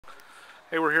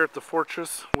Hey, we're here at the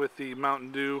Fortress with the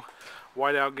Mountain Dew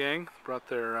Whiteout gang. Brought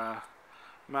their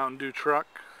Mountain Dew truck,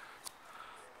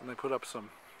 and they put up some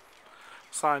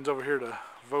signs over here to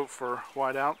vote for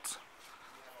whiteouts.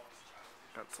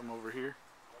 Got some over here.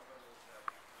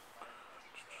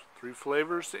 3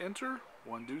 flavors to enter,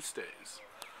 1 Dew stays.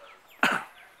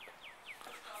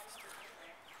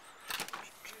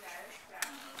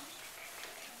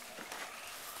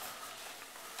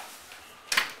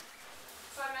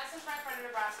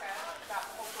 Nebraska about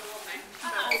the whole football thing.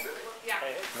 Yeah.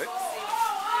 Right.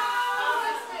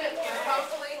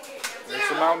 Hopefully. There's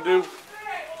some Mountain Dew.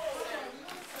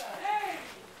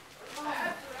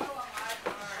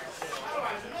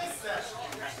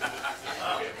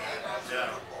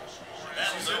 That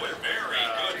was a very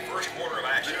good first quarter of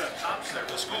action.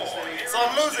 The score. So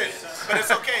I'm losing, but it's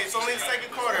okay. It's only the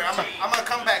second quarter. I'm a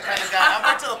comeback kind of guy. I'm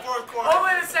back to the fourth quarter.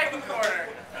 Only the second quarter.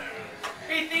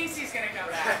 He thinks he's gonna come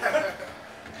back.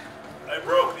 They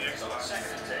broke the excellence.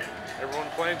 Everyone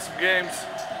playing some games.